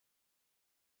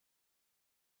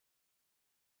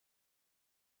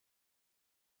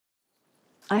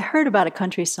I heard about a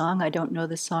country song. I don't know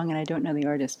the song and I don't know the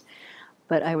artist,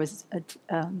 but I was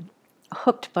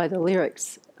hooked by the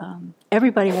lyrics.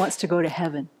 Everybody wants to go to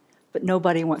heaven, but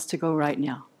nobody wants to go right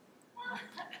now.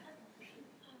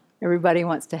 Everybody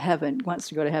wants to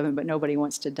go to heaven, but nobody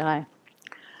wants to die.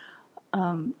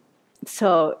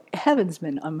 So heaven's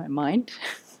been on my mind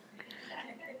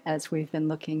as we've been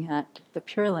looking at the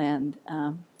Pure Land.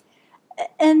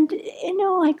 And,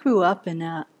 I grew up in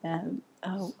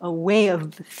a way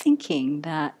of thinking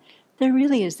that there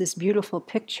really is this beautiful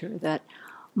picture that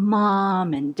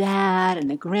mom and dad and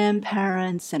the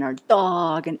grandparents and our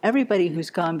dog and everybody who's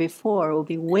gone before will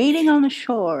be waiting on the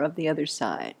shore of the other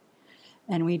side.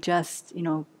 And we just,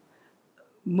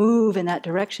 move in that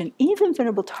direction. Even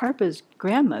Venerable Tarpa's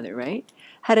grandmother, right,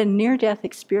 had a near-death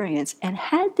experience and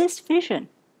had this vision.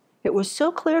 It was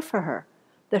so clear for her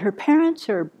that her parents,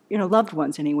 or loved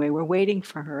ones anyway, were waiting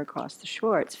for her across the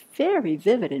shore. It's very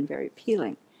vivid and very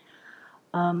appealing.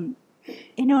 And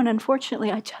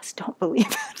unfortunately, I just don't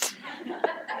believe it.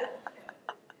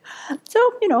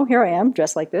 So, here I am,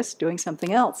 dressed like this, doing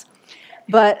something else.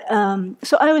 But,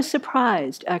 so I was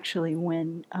surprised, actually,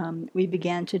 when we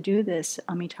began to do this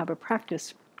Amitabha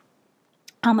practice,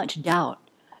 how much doubt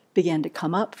began to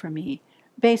come up for me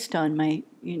based on my,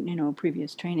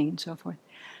 previous training and so forth.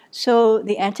 So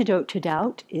the antidote to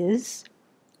doubt is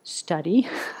study,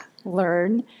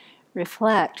 learn,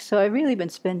 reflect. So I've really been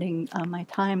spending my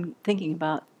time thinking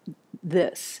about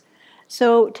this.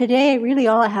 So today, really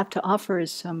all I have to offer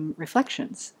is some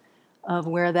reflections of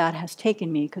where that has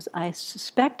taken me, because I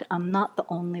suspect I'm not the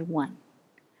only one.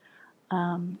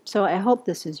 So I hope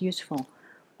this is useful.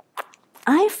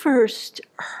 I first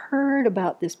heard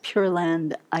about this Pure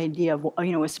Land idea of,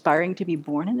 aspiring to be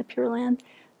born in the Pure Land.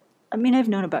 I mean, I've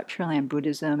known about Pure Land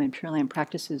Buddhism and Pure Land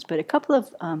practices, but a couple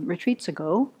of retreats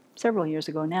ago, several years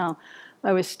ago now,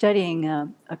 I was studying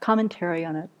a commentary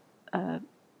on a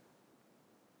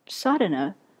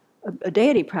sadhana, a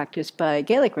deity practice by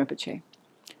Gaelic Rinpoche.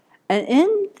 And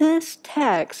in this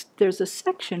text, there's a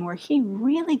section where he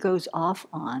really goes off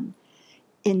on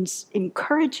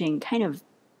encouraging, kind of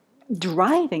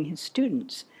driving his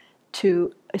students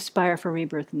to aspire for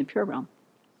rebirth in the Pure Realm.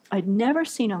 I'd never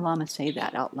seen a Lama say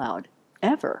that out loud,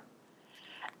 ever.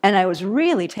 And I was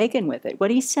really taken with it.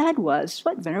 What he said was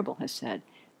what Venerable has said,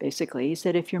 basically. He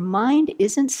said, if your mind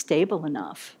isn't stable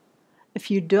enough,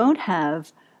 if you don't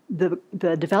have the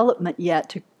development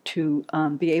yet to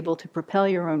be able to propel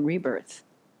your own rebirth,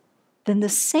 then the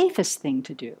safest thing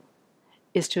to do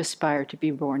is to aspire to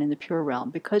be born in the Pure Realm,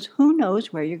 because who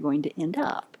knows where you're going to end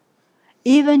up.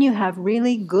 Even you have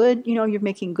really good, you're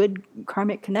making good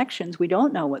karmic connections, we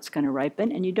don't know what's going to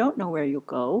ripen, and you don't know where you'll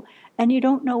go, and you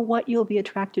don't know what you'll be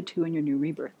attracted to in your new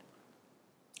rebirth.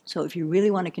 So if you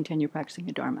really want to continue practicing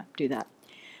the Dharma, do that.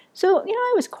 So,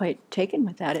 I was quite taken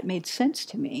with that. It made sense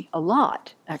to me, a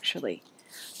lot, actually.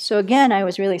 So again, I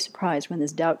was really surprised when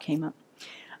this doubt came up.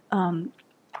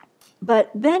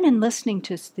 But then in listening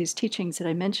to these teachings that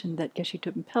I mentioned that Geshe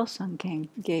Tupen Pelsang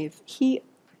gave,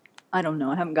 I don't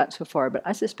know, I haven't gotten so far, but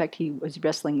I suspect he was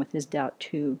wrestling with his doubt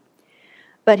too.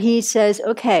 But he says,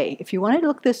 okay, if you want to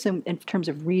look this in terms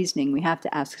of reasoning, we have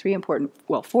to ask four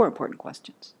important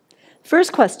questions.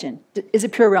 First question, does a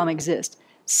pure realm exist?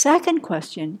 Second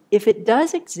question, if it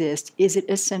does exist, is it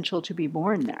essential to be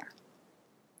born there?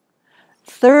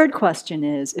 Third question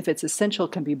is, if it's essential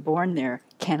to be born there,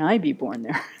 can I be born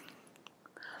there?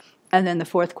 And then the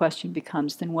fourth question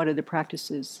becomes, then what are the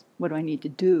practices? What do I need to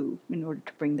do in order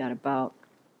to bring that about?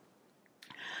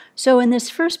 So in this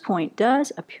first point,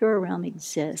 does a pure realm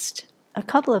exist? A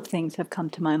couple of things have come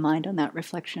to my mind on that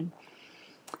reflection.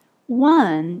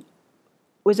 One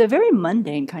was a very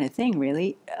mundane kind of thing,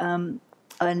 really.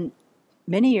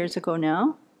 Many years ago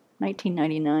now,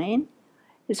 1999,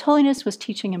 His Holiness was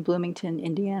teaching in Bloomington,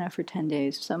 Indiana for 10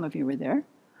 days. Some of you were there.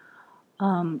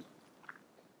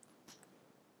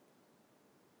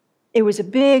 It was a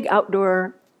big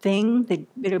outdoor thing. They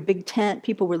made a big tent.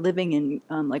 People were living in,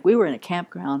 like we were in a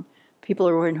campground. People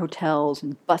were in hotels,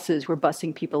 and buses were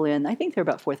busing people in. I think there were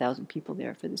about 4,000 people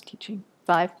there for this teaching.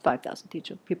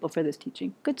 5,000 people for this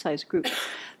teaching. Good-sized group.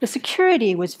 The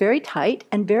security was very tight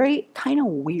and very kind of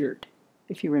weird,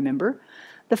 if you remember.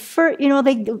 They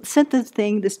sent this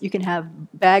thing, you can have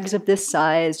bags of this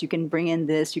size, you can bring in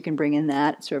this, you can bring in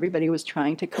that. So everybody was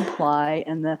trying to comply,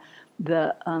 and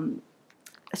the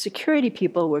security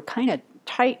people were kind of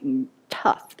tight and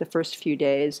tough the first few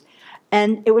days.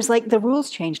 And it was like the rules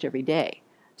changed every day.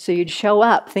 So you'd show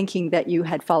up thinking that you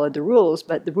had followed the rules,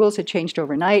 but the rules had changed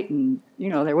overnight, and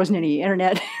there wasn't any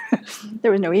internet.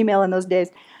 There was no email in those days.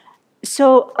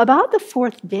 So about the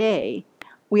fourth day,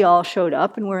 we all showed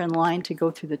up and we're in line to go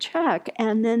through the check.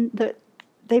 And then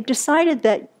they've decided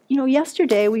that,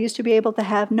 yesterday we used to be able to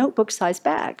have notebook-sized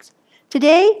bags.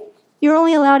 Today, you're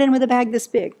only allowed in with a bag this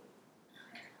big.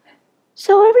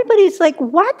 So everybody's like,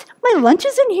 what? My lunch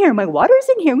is in here. My water's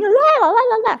in here. La, la, la,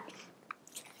 la, la.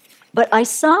 But I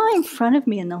saw in front of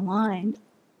me in the line,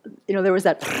 there was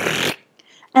that.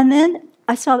 And then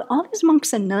I saw all these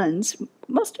monks and nuns,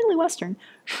 mostly Western,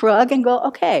 shrug and go,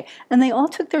 okay. And they all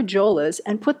took their jolas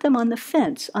and put them on the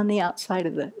fence on the outside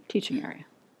of the teaching area.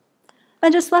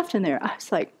 And just left in there. I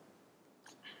was like,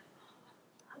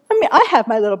 I have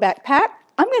my little backpack.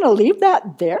 I'm going to leave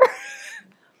that there.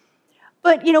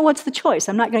 But, what's the choice?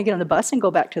 I'm not going to get on the bus and go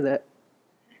back to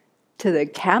the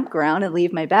campground and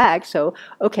leave my bag. So,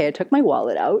 okay, I took my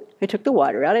wallet out. I took the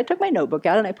water out. I took my notebook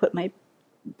out, and I put my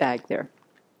bag there.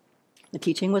 The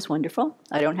teaching was wonderful.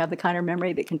 I don't have the kind of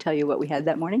memory that can tell you what we had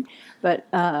that morning. But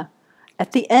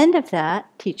at the end of that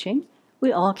teaching,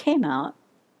 we all came out.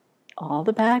 All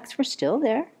the bags were still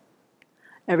there.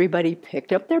 Everybody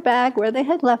picked up their bag where they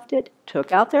had left it,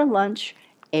 took out their lunch,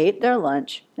 ate their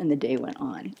lunch, and the day went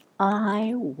on.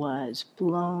 I was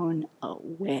blown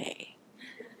away.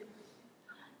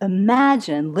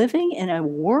 Imagine living in a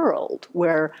world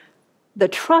where the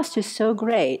trust is so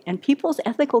great and people's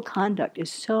ethical conduct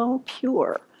is so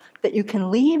pure that you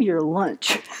can leave your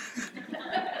lunch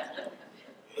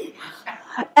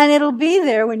and it'll be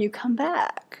there when you come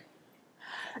back.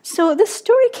 So this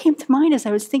story came to mind as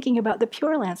I was thinking about the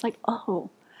Pure Lands, like, oh,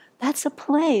 that's a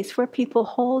place where people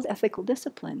hold ethical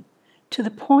discipline to the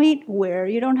point where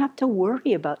you don't have to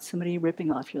worry about somebody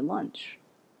ripping off your lunch.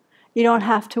 You don't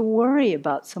have to worry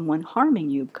about someone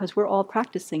harming you because we're all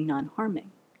practicing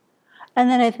non-harming. And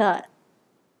then I thought,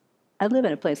 I live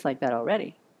in a place like that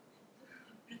already.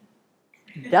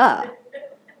 Duh.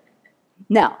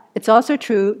 Now, it's also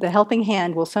true the helping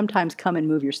hand will sometimes come and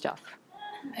move your stuff.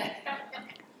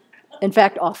 In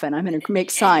fact, often I'm going to make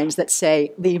signs that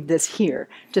say, leave this here,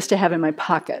 just to have in my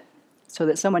pocket, so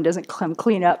that someone doesn't come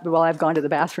clean up while I've gone to the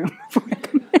bathroom before I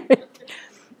come in.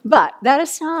 But that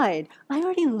aside, I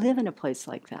already live in a place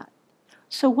like that.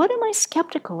 So what am I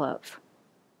skeptical of?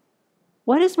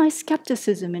 What is my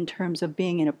skepticism in terms of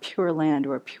being in a pure land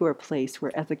or a pure place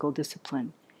where ethical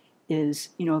discipline is,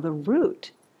 the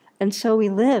root? And so we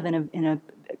live in a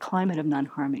climate of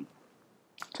non-harming.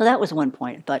 So that was one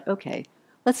point. I thought, okay,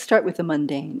 let's start with the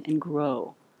mundane and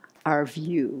grow our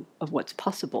view of what's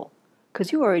possible,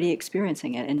 because you're already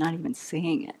experiencing it and not even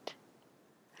seeing it.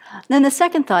 And then the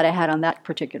second thought I had on that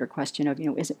particular question of,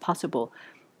 is it possible,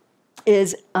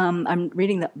 is I'm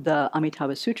reading the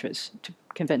Amitabha Sutras to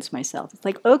convince myself. It's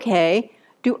like, okay,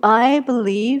 do I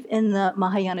believe in the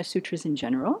Mahayana Sutras in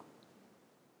general?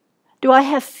 Do I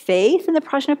have faith in the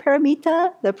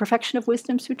Prajnaparamita, the Perfection of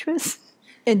Wisdom Sutras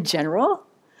in general?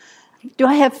 Do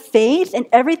I have faith in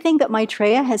everything that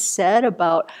Maitreya has said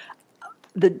about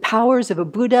the powers of a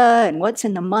Buddha and what's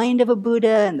in the mind of a Buddha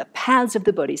and the paths of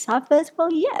the Bodhisattvas?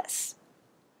 Well, yes.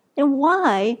 Then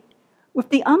why, if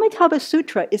the Amitabha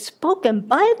Sutra is spoken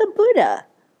by the Buddha,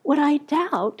 would I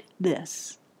doubt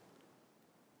this?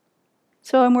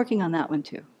 So I'm working on that one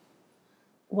too.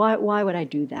 Why would I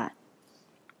do that?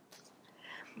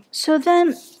 So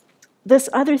then, this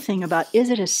other thing about, is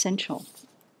it essential?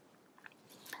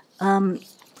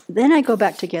 Then I go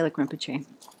back to Gelek Rinpoche,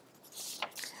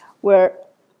 where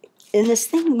in this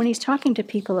thing, when he's talking to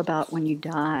people about when you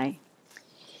die,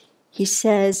 he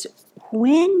says,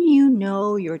 when you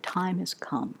know your time has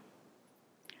come,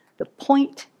 the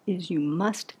point is you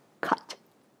must cut.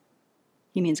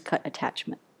 He means cut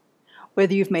attachment.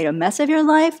 Whether you've made a mess of your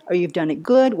life or you've done it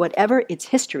good, whatever, it's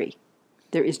history.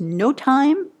 There is no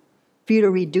time for you to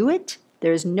redo it.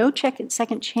 There is no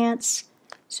second chance.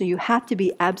 So you have to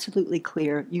be absolutely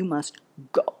clear. You must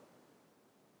go.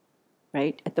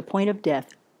 Right? At the point of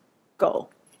death, go.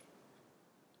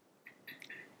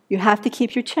 You have to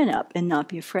keep your chin up and not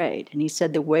be afraid. And he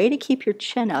said the way to keep your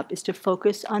chin up is to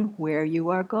focus on where you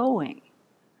are going.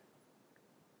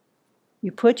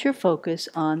 You put your focus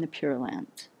on the Pure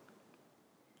Land.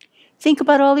 Think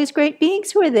about all these great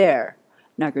beings who are there.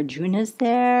 Nagarjuna's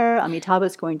there.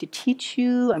 Amitabha's going to teach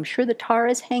you. I'm sure the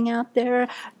Taras hang out there.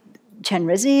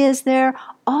 Chenrezig is there.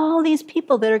 All these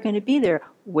people that are going to be there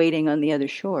waiting on the other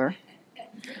shore.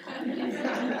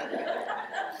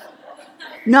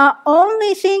 Not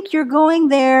only think you're going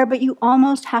there, but you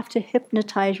almost have to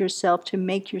hypnotize yourself to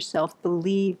make yourself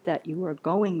believe that you are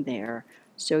going there.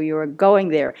 So you are going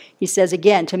there. He says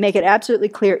again, to make it absolutely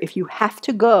clear, if you have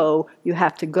to go, you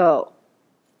have to go.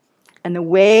 And the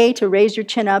way to raise your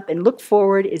chin up and look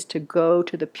forward is to go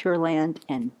to the Pure Land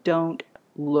and don't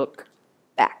look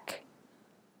back.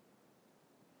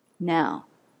 Now,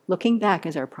 looking back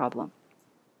is our problem.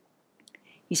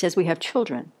 He says we have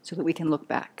children so that we can look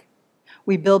back.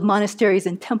 We build monasteries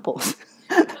and temples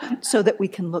so that we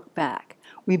can look back.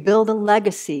 We build a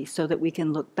legacy so that we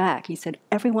can look back. He said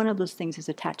every one of those things is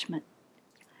attachment.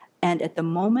 And at the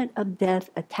moment of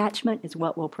death, attachment is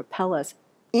what will propel us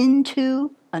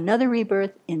into another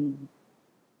rebirth in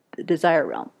the desire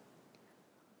realm.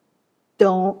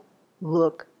 Don't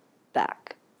look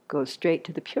back. Go straight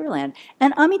to the Pure Land.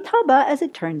 And Amitabha, as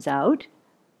it turns out,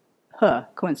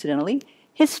 coincidentally,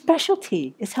 his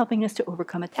specialty is helping us to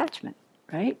overcome attachment,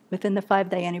 right? Within the 5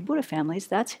 Dhyani Buddha families,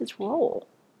 that's his role.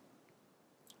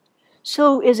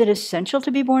 So is it essential to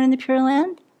be born in the Pure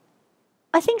Land?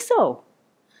 I think so.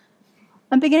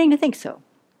 I'm beginning to think so.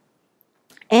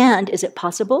 And is it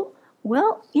possible?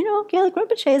 Well, Gelek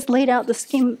Rinpoche has laid out the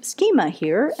schema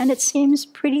here, and it seems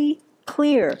pretty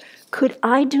clear. Could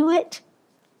I do it?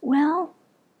 Well,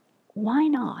 why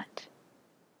not?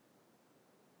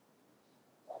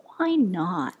 Why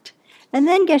not? And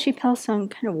then Geshe Pelson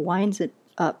kind of winds it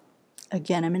up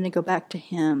again. I'm going to go back to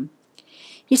him.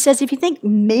 He says, if you think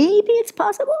maybe it's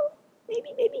possible,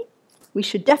 maybe, we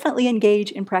should definitely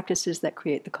engage in practices that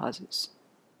create the causes.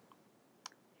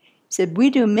 He said, we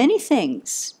do many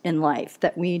things in life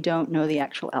that we don't know the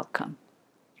actual outcome.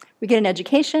 We get an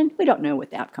education, we don't know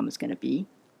what the outcome is going to be.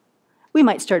 We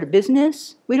might start a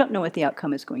business, we don't know what the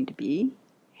outcome is going to be.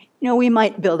 We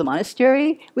might build a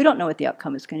monastery, we don't know what the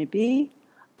outcome is going to be.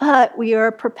 But we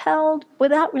are propelled,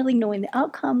 without really knowing the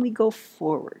outcome, we go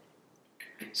forward.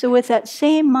 So with that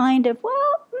same mind of,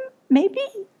 well, maybe,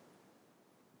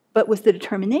 but with the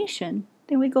determination,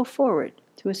 then we go forward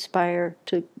to aspire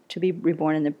to be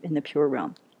reborn in the pure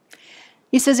realm.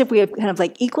 He says if we have kind of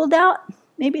like equal doubt,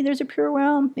 maybe there's a pure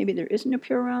realm, maybe there isn't a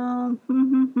pure realm,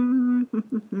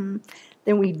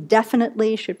 then we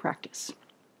definitely should practice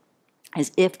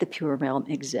as if the pure realm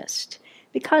exists.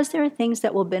 Because there are things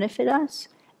that will benefit us,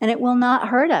 and it will not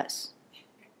hurt us.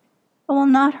 It will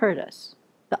not hurt us.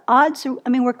 The odds are,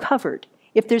 we're covered.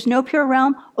 If there's no pure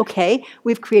realm, okay,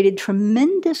 we've created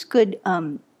tremendous good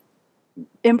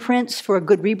imprints for a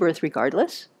good rebirth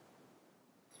regardless.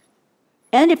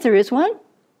 And if there is one,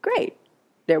 great.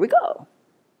 There we go.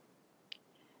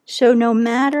 So no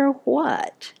matter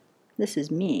what, this is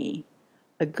me,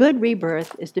 a good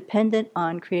rebirth is dependent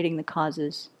on creating the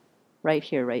causes right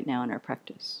here, right now in our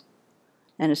practice.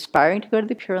 And aspiring to go to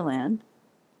the Pure Land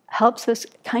helps us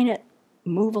kind of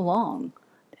move along,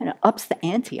 kind of ups the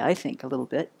ante, I think, a little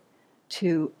bit,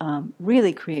 to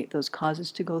really create those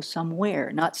causes to go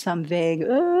somewhere, not some vague,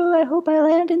 I hope I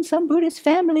land in some Buddhist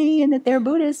family and that they're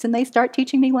Buddhists and they start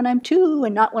teaching me when I'm 2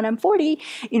 and not when I'm 40,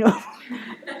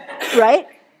 right?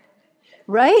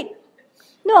 Right?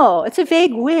 No, it's a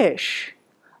vague wish.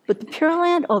 But the Pure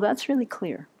Land, that's really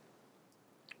clear.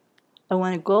 I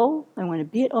want to go, I want to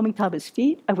be at Amitabha's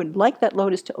feet, I would like that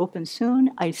lotus to open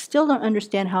soon. I still don't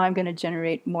understand how I'm going to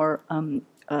generate more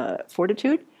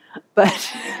fortitude,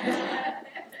 but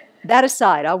that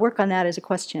aside, I'll work on that as a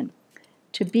question.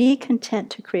 To be content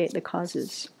to create the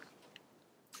causes.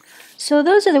 So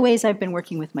those are the ways I've been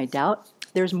working with my doubt.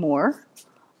 There's more,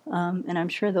 and I'm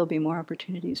sure there'll be more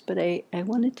opportunities, but I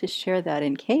wanted to share that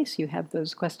in case you have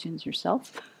those questions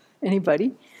yourself,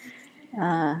 anybody.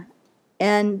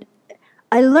 And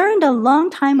I learned a long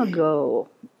time ago,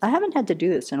 I haven't had to do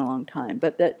this in a long time,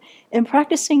 but that in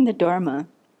practicing the Dharma,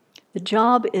 the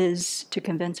job is to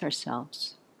convince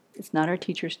ourselves. It's not our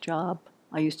teacher's job.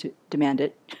 I used to demand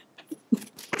it.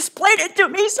 Explain it to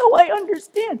me so I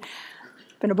understand.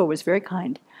 Venerable was very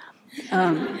kind.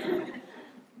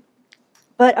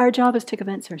 But our job is to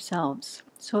convince ourselves.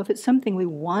 So if it's something we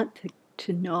want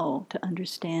to know, to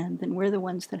understand, then we're the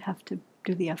ones that have to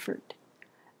do the effort.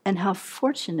 And how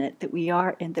fortunate that we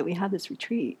are and that we have this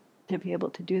retreat to be able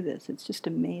to do this. It's just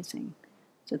amazing.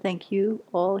 So thank you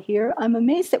all here. I'm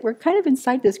amazed that we're kind of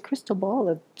inside this crystal ball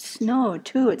of snow,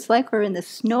 too. It's like we're in the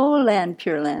snow land,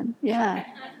 Pure Land. Yeah.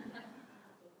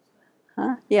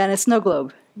 Huh? Yeah, and a snow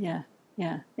globe. Yeah.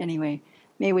 Anyway,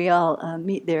 may we all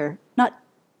meet there. Not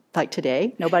like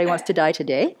today. Nobody wants to die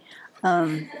today.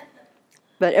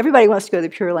 But everybody wants to go to the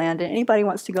Pure Land, and anybody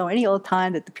wants to go any old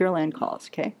time that the Pure Land calls,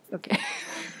 okay? Okay.